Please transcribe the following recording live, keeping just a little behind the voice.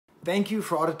Thank you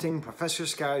for auditing Professor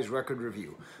Skye's Record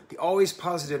Review, the always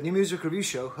positive new music review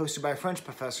show hosted by a French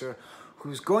professor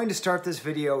who's going to start this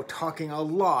video talking a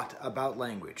lot about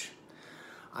language.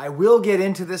 I will get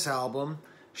into this album,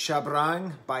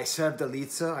 Shabrang by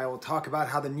Sevdaliza. I will talk about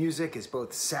how the music is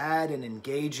both sad and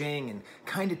engaging and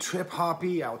kind of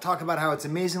trip-hoppy. I will talk about how it's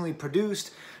amazingly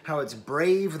produced, how it's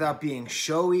brave without being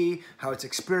showy, how it's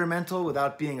experimental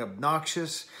without being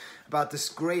obnoxious, about this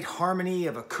great harmony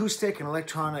of acoustic and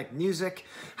electronic music,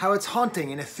 how it's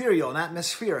haunting and ethereal and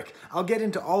atmospheric. I'll get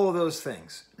into all of those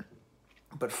things.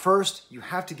 But first, you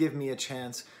have to give me a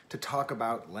chance to talk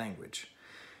about language.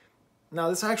 Now,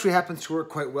 this actually happens to work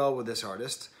quite well with this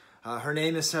artist. Her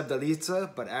name is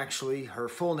Sevdaliza, but actually her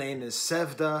full name is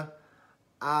Sevdaliza.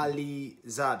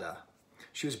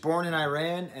 She was born in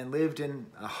Iran and lived in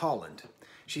Holland.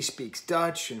 She speaks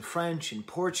Dutch and French and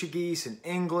Portuguese and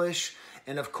English,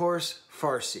 and of course,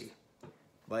 Farsi,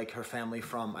 like her family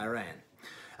from Iran.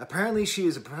 Apparently, she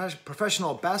is a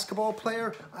professional basketball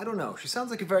player. I don't know. She sounds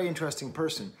like a very interesting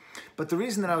person. But the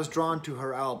reason that I was drawn to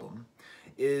her album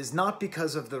is not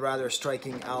because of the rather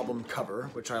striking album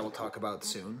cover, which I will talk about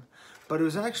soon, but it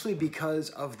was actually because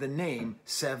of the name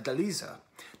Sevdaliza.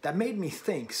 That made me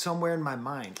think somewhere in my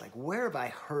mind, like, where have I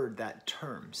heard that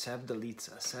term,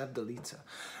 Sevdaliza, Sevdaliza?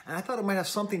 And I thought it might have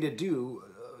something to do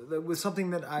with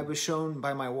something that I was shown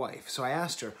by my wife. So I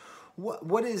asked her,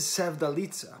 what is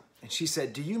Sevdaliza? And she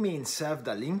said, do you mean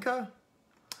Sevdalinka?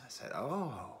 I said,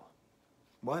 oh,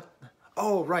 what?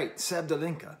 Oh, right,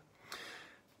 Sevdalinka.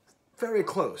 Very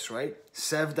close, right?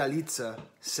 Sevdaliza,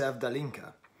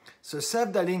 Sevdalinka. So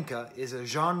Sevdalinka is a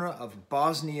genre of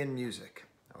Bosnian music,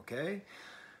 okay?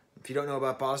 If you don't know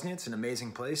about Bosnia, it's an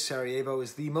amazing place. Sarajevo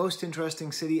is the most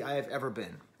interesting city I have ever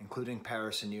been, including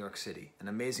Paris and New York City. An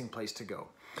amazing place to go.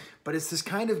 But it's this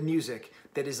kind of music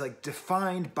that is like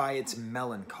defined by its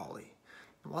melancholy.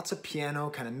 Lots of piano,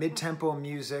 kind of mid-tempo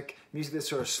music that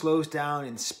sort of slows down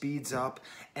and speeds up,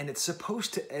 and it's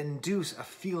supposed to induce a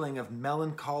feeling of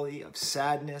melancholy, of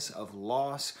sadness, of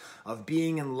loss, of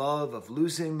being in love, of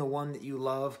losing the one that you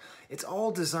love. It's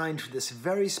all designed for this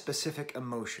very specific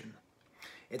emotion.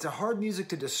 It's a hard music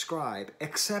to describe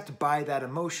except by that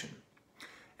emotion.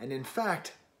 And in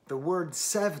fact, the word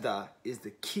Sevda is the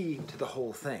key to the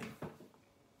whole thing.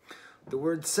 The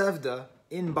word Sevda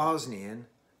in Bosnian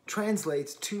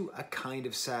translates to a kind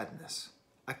of sadness,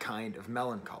 a kind of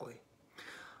melancholy.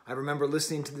 I remember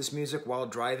listening to this music while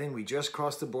driving. We just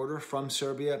crossed the border from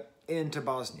Serbia into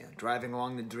Bosnia, driving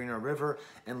along the Drina River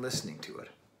and listening to it.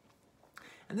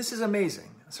 And this is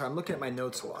amazing. So I'm looking at my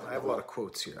notes a lot. I have a lot of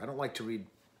quotes here. I don't like to read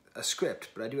a script,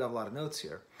 but I do have a lot of notes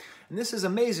here. And this is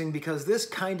amazing because this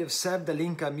kind of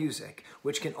Sevdalinka music,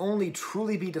 which can only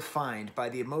truly be defined by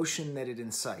the emotion that it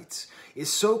incites,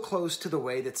 is so close to the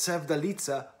way that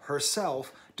Sevdaliza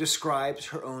herself describes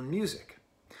her own music.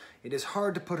 It is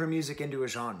hard to put her music into a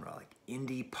genre, like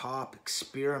indie pop,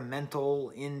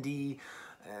 experimental, indie,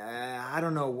 I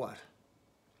don't know what.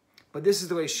 But this is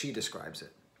the way she describes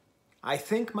it. I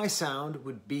think my sound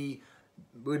would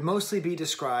mostly be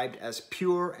described as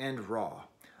pure and raw.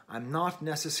 I'm not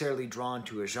necessarily drawn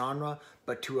to a genre,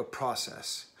 but to a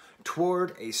process,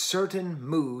 toward a certain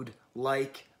mood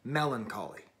like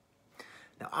melancholy.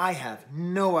 Now, I have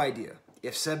no idea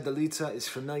if Sevdaliza is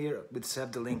familiar with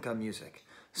Sevdalinka music.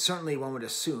 Certainly one would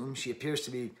assume she appears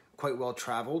to be quite well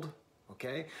traveled,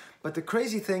 okay? But the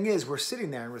crazy thing is, we're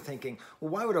sitting there and we're thinking,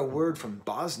 well, why would a word from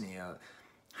Bosnia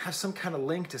have some kind of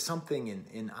link to something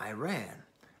in Iran?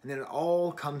 And then it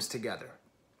all comes together.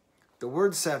 The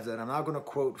word Sevda, and I'm now going to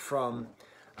quote from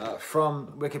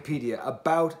Wikipedia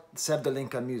about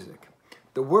Sevdalinka music.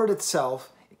 The word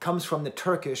itself comes from the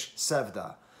Turkish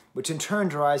Sevda, which in turn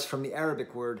derives from the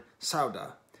Arabic word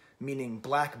Sauda, meaning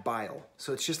black bile.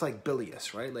 So it's just like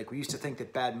bilious, right? Like we used to think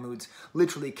that bad moods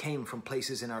literally came from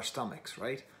places in our stomachs,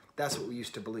 right? That's what we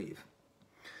used to believe.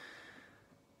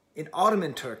 In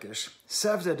Ottoman Turkish,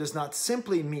 Sevda does not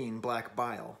simply mean black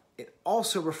bile. It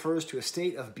also refers to a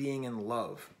state of being in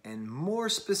love, and more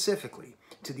specifically,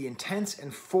 to the intense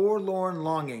and forlorn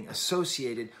longing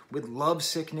associated with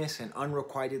lovesickness and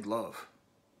unrequited love.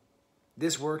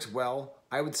 This works well,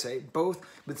 I would say, both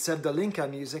with Sevdalinka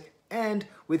music and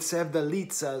with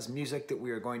Sevdaliza's music that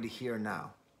we are going to hear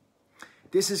now.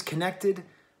 This is connected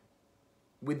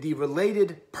with the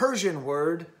related Persian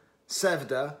word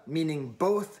Sevda, meaning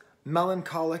both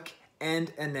melancholic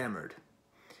and enamored.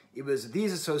 It was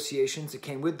these associations that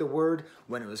came with the word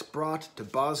when it was brought to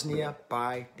Bosnia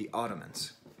by the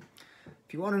Ottomans.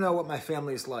 If you want to know what my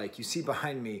family is like, you see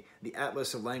behind me the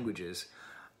Atlas of Languages.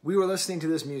 We were listening to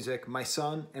this music, my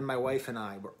son and my wife and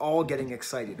I were all getting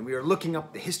excited, and we were looking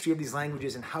up the history of these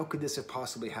languages and how could this have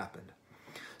possibly happened.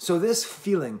 So this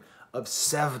feeling of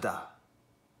Sevda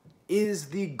is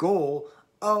the goal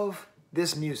of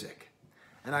this music.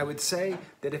 And I would say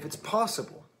that if it's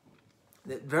possible,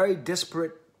 that very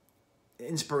disparate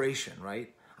inspiration,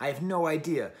 right? I have no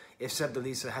idea if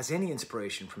Sevdaliza has any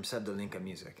inspiration from Sevdalinka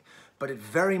music, but it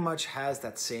very much has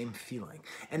that same feeling.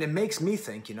 And it makes me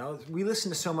think, you know, we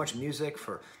listen to so much music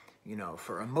for, you know,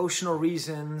 for emotional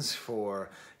reasons,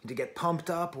 to get pumped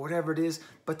up, whatever it is,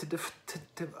 but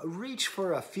to reach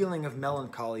for a feeling of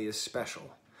melancholy is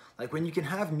special. Like when you can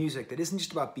have music that isn't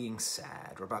just about being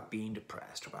sad or about being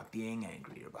depressed or about being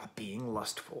angry or about being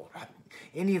lustful, or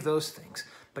any of those things,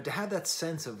 but to have that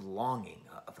sense of longing,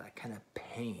 of that kind of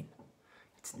pain.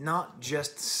 It's not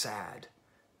just sad.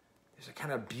 There's a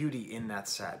kind of beauty in that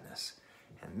sadness.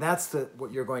 And that's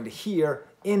what you're going to hear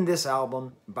in this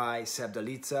album by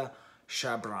Sevdaliza,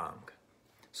 Shabrang.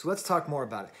 So let's talk more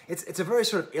about it. It's a very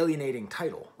sort of alienating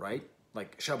title, right?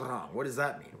 Like Shabrang, what does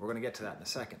that mean? We're going to get to that in a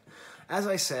second. As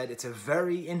I said, it's a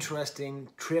very interesting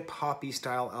trip-hoppy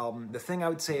style album. The thing I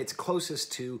would say it's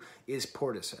closest to is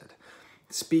Portishead.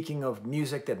 Speaking of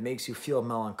music that makes you feel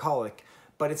melancholic,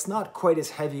 but it's not quite as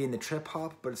heavy in the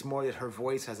trip-hop, but it's more that her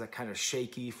voice has that kind of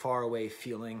shaky, far-away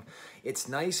feeling. It's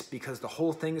nice because the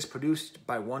whole thing is produced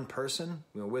by one person,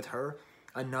 you know, with her,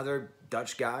 another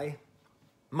Dutch guy,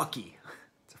 Mucky.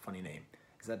 It's a funny name.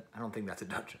 I don't think that's a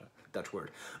Dutch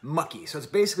word. Mucky. So it's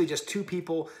basically just two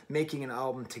people making an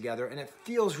album together, and it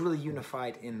feels really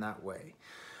unified in that way.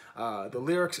 The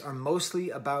lyrics are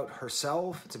mostly about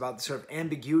herself. It's about the sort of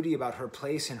ambiguity about her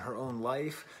place in her own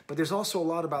life. But there's also a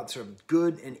lot about sort of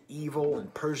good and evil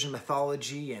and Persian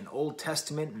mythology and Old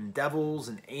Testament and devils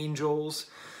and angels.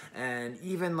 And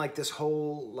even like this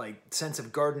whole like sense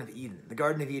of Garden of Eden. The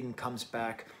Garden of Eden comes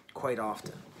back quite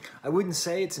often. I wouldn't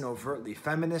say it's an overtly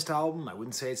feminist album. I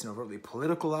wouldn't say it's an overtly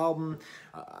political album.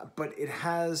 But it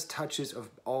has touches of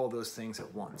all those things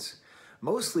at once.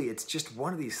 Mostly, it's just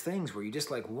one of these things where you just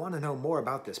like want to know more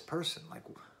about this person. Like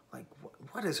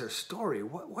what is her story?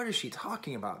 What is she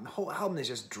talking about? And the whole album is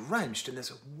just drenched in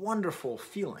this wonderful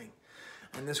feeling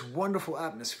and this wonderful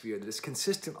atmosphere that is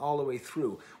consistent all the way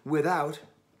through without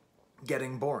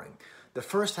getting boring. The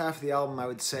first half of the album, I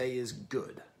would say, is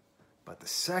good. But the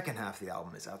second half of the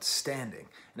album is outstanding.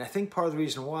 And I think part of the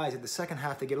reason why is that the second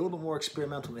half, they get a little bit more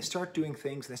experimental and they start doing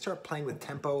things and they start playing with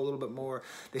tempo a little bit more.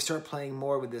 They start playing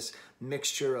more with this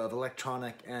mixture of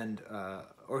electronic and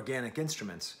organic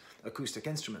instruments, acoustic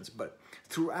instruments. But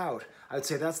throughout, I would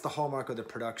say that's the hallmark of the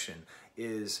production,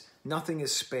 is nothing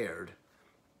is spared,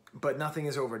 but nothing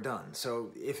is overdone.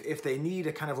 So if they need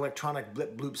a kind of electronic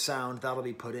blip bloop sound, that'll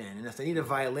be put in. And if they need a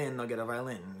violin, they'll get a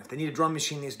violin. If they need a drum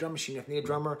machine, there's a drum machine. If they need a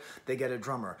drummer, they get a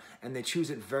drummer. And they choose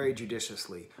it very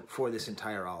judiciously for this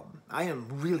entire album. I am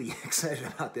really excited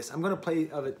about this. I'm going to play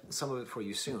some of it for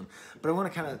you soon. But I'm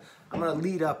going to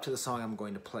lead up to the song I'm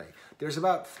going to play. There's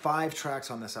about 5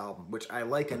 tracks on this album, which I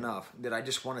like enough that I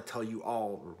just want to tell you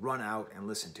all, run out and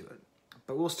listen to it.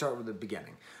 But we'll start with the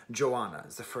beginning. Joanna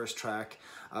is the first track.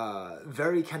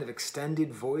 Very kind of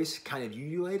extended voice, kind of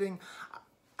ululating.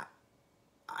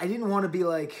 I didn't want to be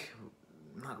like,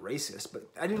 not racist, but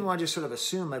I didn't want to just sort of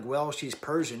assume like, well, she's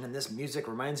Persian and this music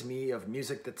reminds me of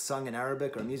music that's sung in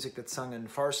Arabic or music that's sung in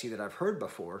Farsi that I've heard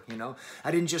before, you know?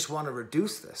 I didn't just want to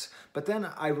reduce this. But then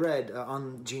I read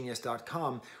on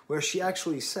Genius.com where she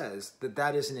actually says that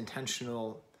that is an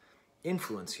intentional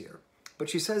influence here. But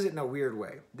she says it in a weird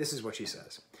way. This is what she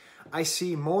says. I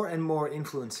see more and more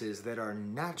influences that are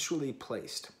naturally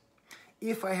placed.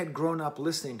 If I had grown up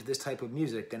listening to this type of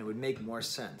music, then it would make more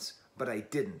sense. But I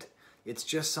didn't. It's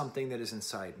just something that is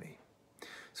inside me.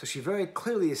 So she very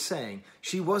clearly is saying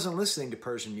she wasn't listening to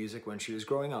Persian music when she was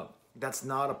growing up. That's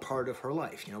not a part of her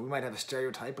life. You know, we might have a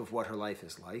stereotype of what her life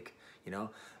is like. You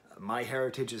know, my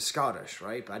heritage is Scottish,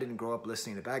 right? But I didn't grow up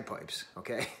listening to bagpipes,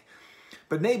 okay?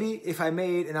 But maybe if I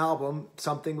made an album,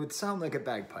 something would sound like a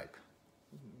bagpipe.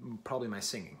 Probably my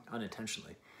singing,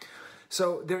 unintentionally.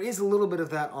 So there is a little bit of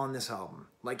that on this album.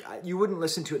 Like, you wouldn't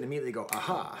listen to it and immediately go,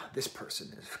 aha, this person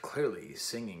is clearly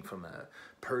singing from a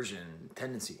Persian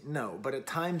tendency. No, but at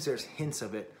times there's hints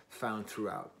of it found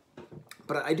throughout.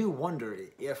 But I do wonder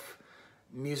if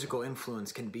musical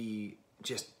influence can be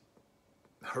just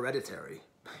hereditary,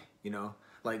 you know?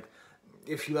 Like,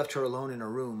 if you left her alone in a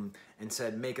room and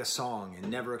said, make a song,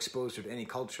 and never exposed her to any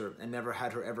culture and never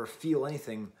had her ever feel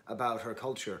anything about her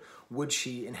culture, would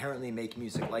she inherently make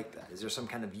music like that? Is there some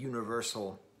kind of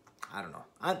universal, I don't know.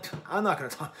 I'm not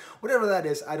going to talk. Whatever that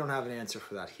is, I don't have an answer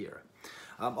for that here.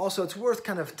 Also, it's worth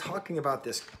kind of talking about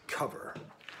this cover.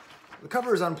 The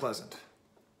cover is unpleasant.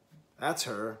 That's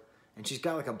her, and she's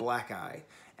got like a black eye.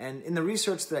 And in the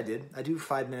research that I do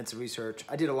 5 minutes of research.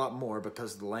 I did a lot more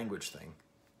because of the language thing.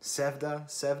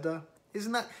 Sevda,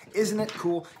 isn't it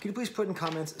cool? Can you please put in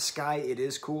comments, Skye, it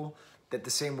is cool that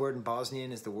the same word in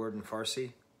Bosnian is the word in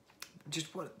Farsi?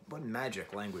 Just what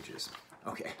magic languages.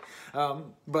 Okay,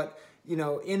 but you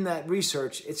know, in that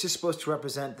research, it's just supposed to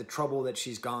represent the trouble that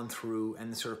she's gone through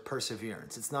and the sort of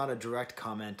perseverance. It's not a direct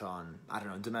comment on, I don't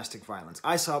know, domestic violence.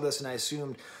 I saw this and I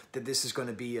assumed that this is going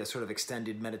to be a sort of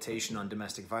extended meditation on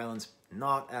domestic violence.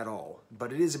 Not at all,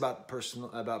 but it is about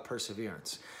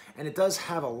perseverance. And it does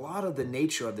have a lot of the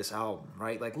nature of this album,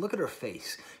 right? Like, look at her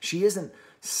face. She isn't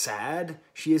sad.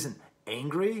 She isn't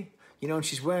angry. You know, and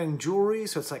she's wearing jewelry,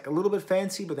 so it's like a little bit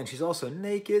fancy, but then she's also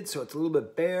naked, so it's a little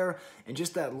bit bare, and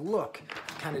just that look,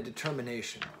 kind of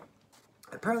determination.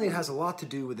 Apparently it has a lot to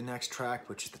do with the next track,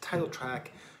 which is the title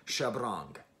track,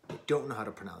 Shabrang. I don't know how to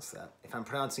pronounce that. If I'm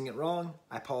pronouncing it wrong,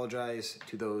 I apologize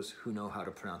to those who know how to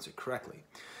pronounce it correctly.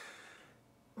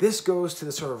 This goes to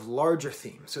the sort of larger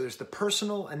theme. So there's the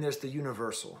personal and there's the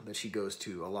universal that she goes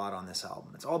to a lot on this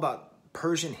album. It's all about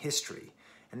Persian history,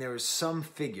 and there is some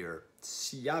figure,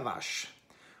 Siavash,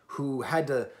 who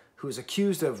was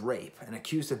accused of rape and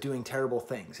accused of doing terrible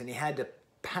things, and he had to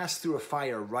pass through a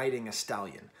fire riding a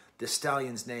stallion. The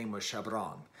stallion's name was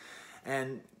Shabrang.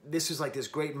 And this is like this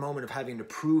great moment of having to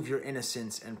prove your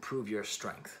innocence and prove your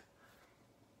strength.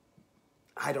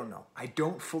 I don't know. I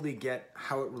don't fully get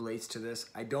how it relates to this.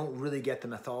 I don't really get the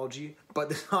mythology, but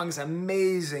the song's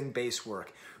amazing bass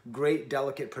work. Great,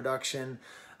 delicate production.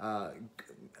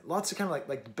 Lots of kind of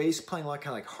like bass playing a lot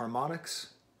kind of like harmonics,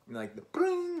 like the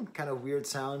bring kind of weird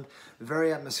sound.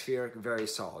 Very atmospheric, very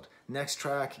solid. Next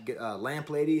track, Lamp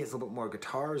Lady, is a little bit more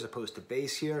guitar as opposed to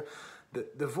bass here.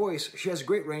 The voice, she has a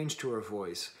great range to her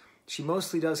voice. She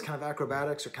mostly does kind of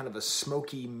acrobatics or kind of a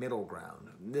smoky middle ground.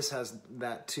 This has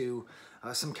that too.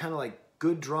 Some kind of like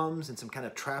good drums and some kind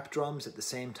of trap drums at the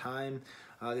same time.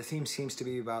 The theme seems to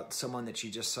be about someone that she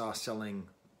just saw selling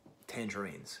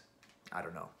tangerines. I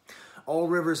don't know. All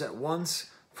Rivers at Once.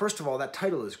 First of all, that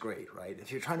title is great, right?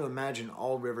 If you're trying to imagine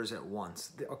all rivers at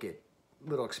once, okay,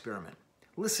 little experiment.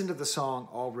 Listen to the song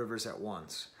All Rivers at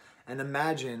Once and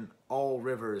imagine all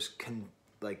rivers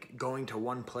like going to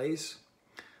one place.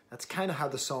 That's kind of how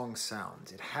the song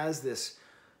sounds. It has this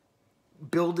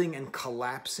building and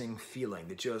collapsing feeling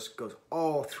that just goes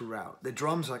all throughout. The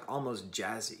drums are like almost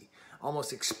jazzy,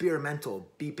 almost experimental,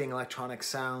 beeping electronic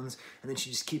sounds, and then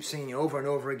she just keeps singing over and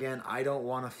over again, I don't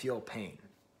want to feel pain.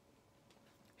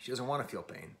 She doesn't want to feel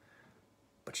pain,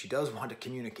 but she does want to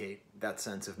communicate that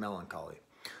sense of melancholy.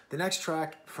 The next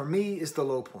track, for me, is the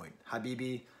low point.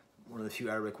 Habibi, one of the few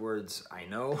Arabic words I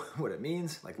know what it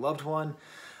means, like loved one.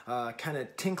 Kind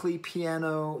of tinkly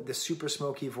piano, the super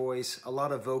smoky voice, a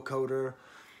lot of vocoder.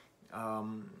 I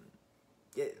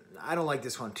don't like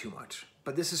this one too much,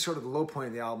 but this is sort of the low point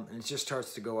of the album, and it just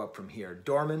starts to go up from here.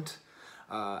 Dormant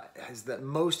has that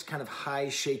most kind of high,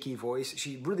 shaky voice.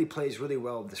 She really plays really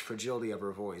well with this fragility of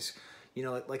her voice. You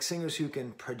know, like singers who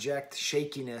can project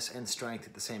shakiness and strength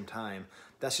at the same time.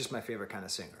 That's just my favorite kind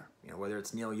of singer. You know, whether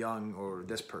it's Neil Young or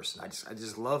this person. I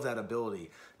just love that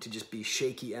ability to just be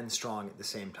shaky and strong at the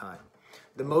same time.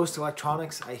 The most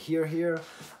electronics I hear here,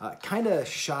 kind of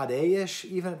Sade-ish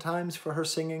even at times for her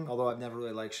singing, although I've never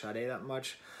really liked Sade that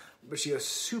much. But she goes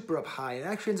super up high, and it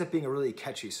actually ends up being a really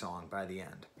catchy song by the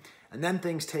end. And then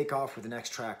things take off with the next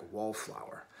track,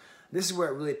 Wallflower. This is where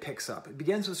it really picks up. It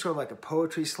begins with sort of like a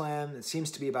poetry slam. It seems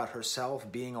to be about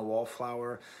herself being a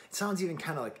wallflower. It sounds even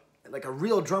kind of like a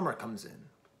real drummer comes in.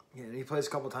 You know, he plays a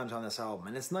couple times on this album.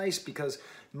 And it's nice because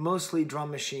mostly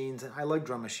drum machines, and I like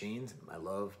drum machines. I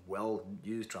love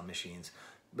well-used drum machines.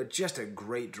 But just a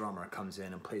great drummer comes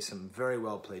in and plays some very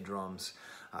well-played drums.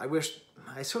 I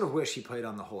sort of wish he played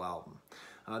on the whole album.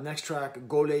 Next track,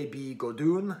 Gole Bi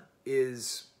Godun,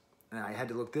 is, and I had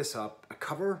to look this up, a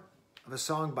cover of a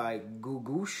song by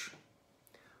Gugush,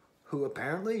 who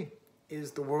apparently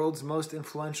is the world's most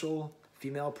influential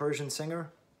female Persian singer.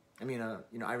 I mean,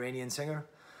 Iranian singer.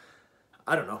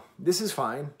 I don't know. This is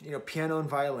fine. You know, piano and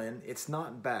violin, it's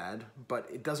not bad, but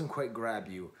it doesn't quite grab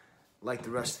you like the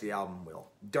rest of the album will.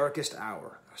 Darkest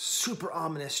Hour, a super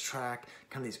ominous track,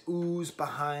 kind of these oohs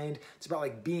behind. It's about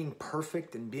like being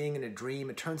perfect and being in a dream.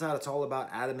 It turns out it's all about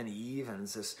Adam and Eve, and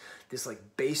it's this like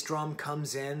bass drum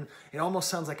comes in. It almost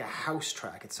sounds like a house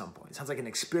track at some point. It sounds like an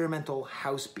experimental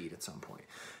house beat at some point.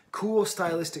 Cool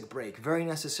stylistic break, very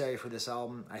necessary for this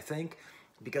album, I think,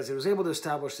 because it was able to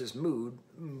establish this mood,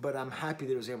 but I'm happy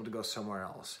that it was able to go somewhere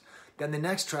else. Then the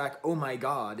next track, Oh My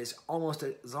God, is almost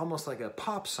like a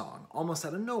pop song, almost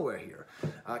out of nowhere here.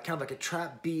 Kind of like a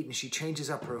trap beat, and she changes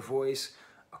up her voice.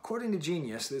 According to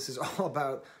Genius, this is all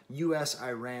about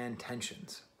U.S.-Iran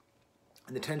tensions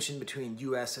and the tension between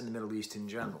U.S. and the Middle East in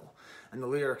general. And the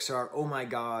lyrics are, oh my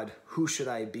God, who should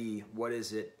I be? What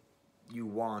is it you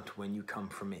want when you come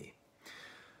for me?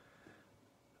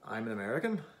 I'm an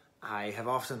American. I have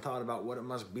often thought about what it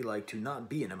must be like to not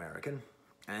be an American.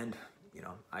 And, you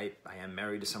know, I am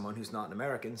married to someone who's not an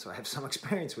American, so I have some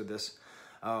experience with this.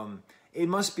 It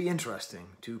must be interesting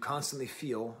to constantly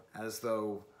feel as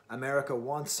though America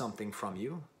wants something from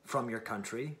you, from your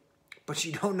country, but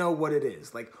you don't know what it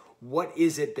is. Like, what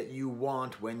is it that you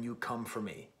want when you come for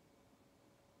me?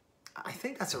 I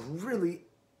think that's a really,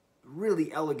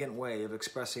 really elegant way of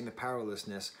expressing the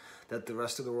powerlessness that the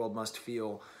rest of the world must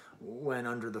feel when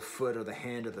under the foot or the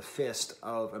hand or the fist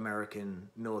of American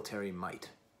military might.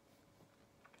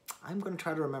 I'm going to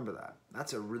try to remember that.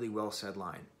 That's a really well said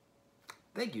line.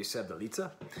 Thank you, Sevdaliza.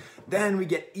 Then we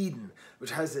get Eden,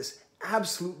 which has this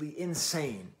absolutely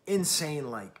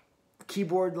insane like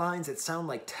keyboard lines that sound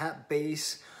like tap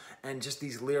bass, and just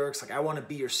these lyrics like, I want to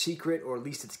be your secret, or at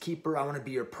least its keeper. I want to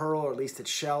be your pearl, or at least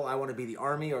its shell. I want to be the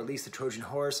army, or at least the Trojan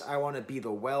horse. I want to be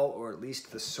the well, or at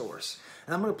least the source.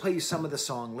 And I'm going to play you some of the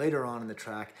song later on in the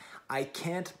track. I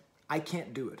can't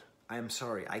do it. I am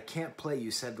sorry. I can't play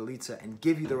you Sevdaliza and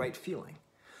give you the right feeling.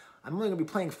 I'm only going to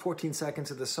be playing 14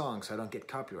 seconds of the song so I don't get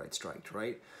copyright striked,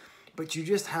 right? But you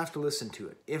just have to listen to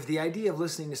it. If the idea of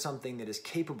listening to something that is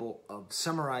capable of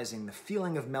summarizing the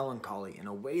feeling of melancholy in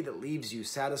a way that leaves you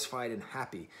satisfied and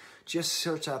happy, just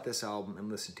search out this album and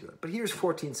listen to it. But here's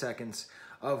 14 seconds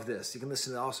of this. You can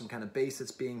listen to the awesome kind of bass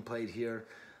that's being played here.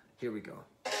 Here we go.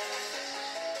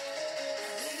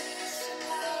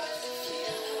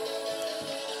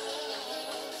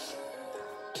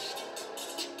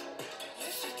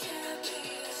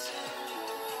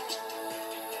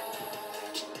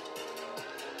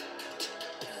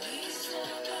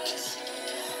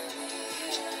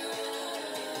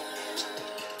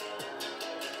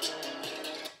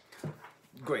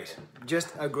 Great.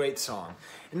 Just a great song.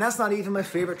 And that's not even my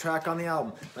favorite track on the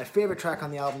album. My favorite track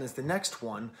on the album is the next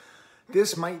one.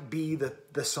 This might be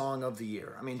the song of the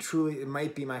year. I mean, truly, it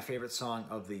might be my favorite song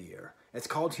of the year. It's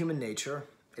called Human Nature.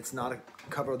 It's not a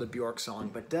cover of the Bjork song,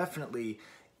 but definitely,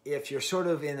 if you're sort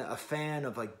of a fan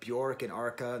of like Bjork and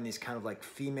Arca and these kind of like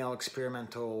female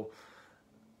experimental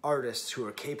artists who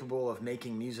are capable of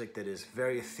making music that is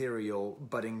very ethereal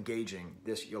but engaging,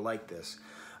 you'll like this.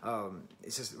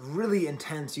 It's just really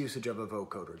intense usage of a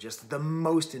vocoder, just the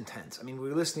most intense. I mean, we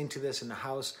were listening to this in the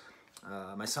house.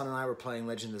 My son and I were playing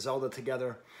Legend of Zelda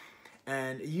together,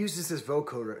 and it uses this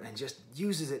vocoder and just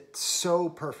uses it so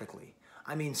perfectly.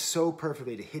 I mean, so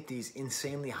perfectly to hit these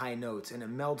insanely high notes, and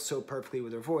it melds so perfectly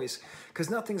with her voice,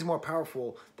 because nothing's more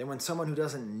powerful than when someone who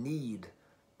doesn't need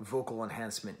vocal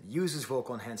enhancement uses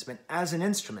vocal enhancement as an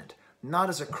instrument, not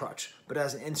as a crutch, but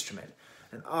as an instrument.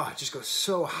 And it just goes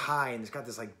so high, and it's got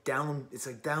this like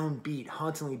downbeat,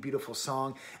 hauntingly beautiful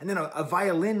song. And then a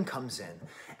violin comes in,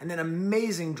 and then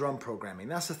amazing drum programming.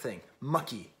 That's the thing.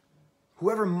 Mucky.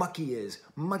 Whoever Mucky is,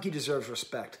 Mucky deserves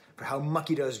respect for how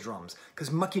Mucky does drums.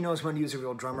 Because Mucky knows when to use a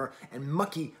real drummer, and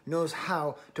Mucky knows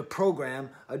how to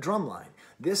program a drum line.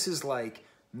 This is like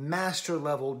master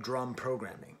level drum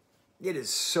programming. It is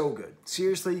so good.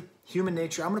 Seriously, Human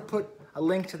Nature. I'm going to put a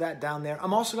link to that down there.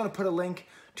 I'm also going to put a link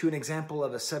to an example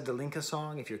of a Sevdaliza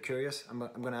song, if you're curious. I'm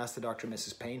going to ask the Dr. and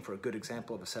Mrs. Payne for a good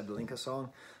example of a Sevdaliza song.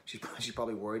 She's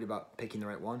probably worried about picking the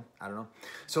right one. I don't know.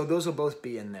 So those will both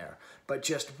be in there. But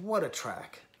just what a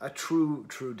track. A true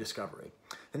discovery.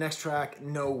 The next track,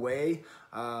 No Way.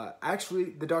 Actually,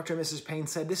 the Dr. and Mrs. Payne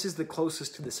said this is the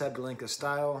closest to the Sevdaliza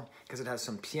style because it has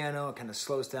some piano, it kind of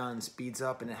slows down and speeds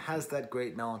up, and it has that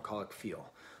great melancholic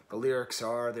feel. The lyrics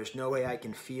are, there's no way I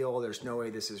can feel, there's no way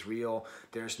this is real,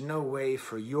 there's no way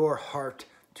for your heart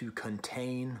to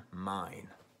contain mine.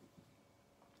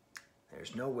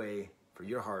 There's no way for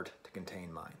your heart to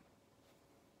contain mine.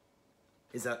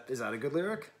 Is that a good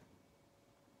lyric?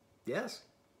 Yes,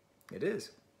 it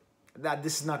is.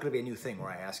 This is not going to be a new thing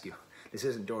where I ask you. This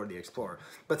isn't Dora the Explorer.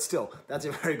 But still, that's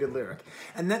a very good lyric.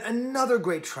 And then another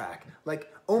great track,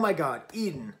 like, oh my God,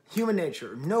 Eden, Human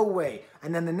Nature, No Way.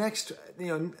 And then the next,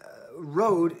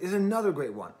 Road is another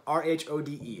great one,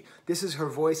 R-H-O-D-E. This is her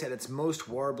voice at its most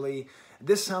warbly.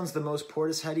 This sounds the most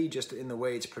Portisheady, just in the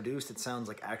way it's produced. It sounds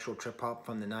like actual trip-hop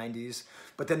from the 90s.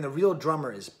 But then the real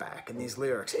drummer is back in these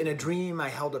lyrics. In a dream, I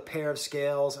held a pair of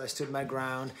scales, I stood my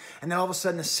ground, and then all of a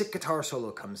sudden a sick guitar solo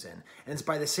comes in. And it's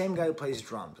by the same guy who plays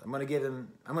drums. I'm going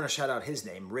to shout out his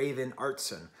name, Raven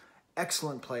Artson.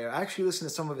 excellent player. I actually listened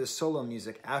to some of his solo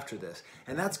music after this,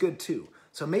 and that's good too.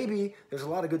 So maybe there's a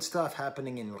lot of good stuff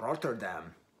happening in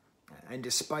Rotterdam. And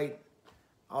despite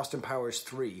Austin Powers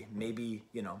 3, maybe,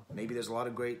 you know, maybe there's a lot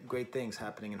of great things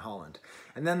happening in Holland.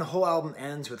 And then the whole album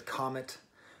ends with Comet,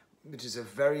 which is a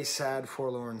very sad,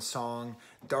 forlorn song.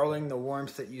 Darling, the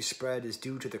warmth that you spread is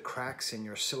due to the cracks in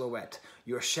your silhouette.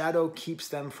 Your shadow keeps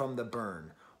them from the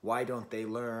burn. Why don't they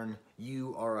learn?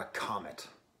 You are a comet.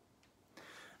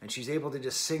 And she's able to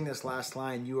just sing this last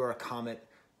line, you are a comet,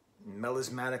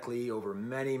 melismatically over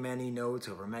many, many notes,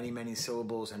 over many, many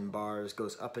syllables and bars,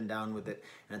 goes up and down with it,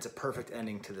 and it's a perfect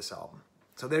ending to this album.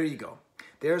 So there you go.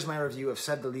 There's my review of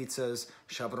Sevdaliza's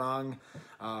Shabrang.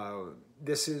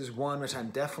 This is one which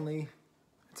I'm definitely,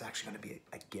 it's actually going to be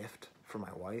a gift for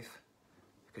my wife,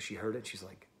 because she heard it, she's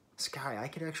like, Skye, I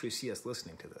could actually see us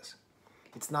listening to this.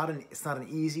 It's not an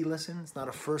easy listen. It's not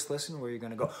a first listen where you're going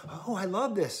to go, oh, I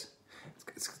love this.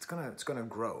 It's gonna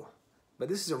grow. But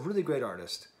this is a really great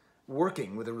artist,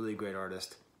 working with a really great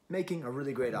artist, making a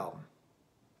really great album.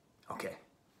 Okay.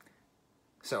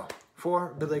 So,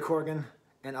 for Billy Corgan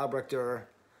and Albrecht Dürer,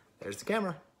 there's the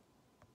camera.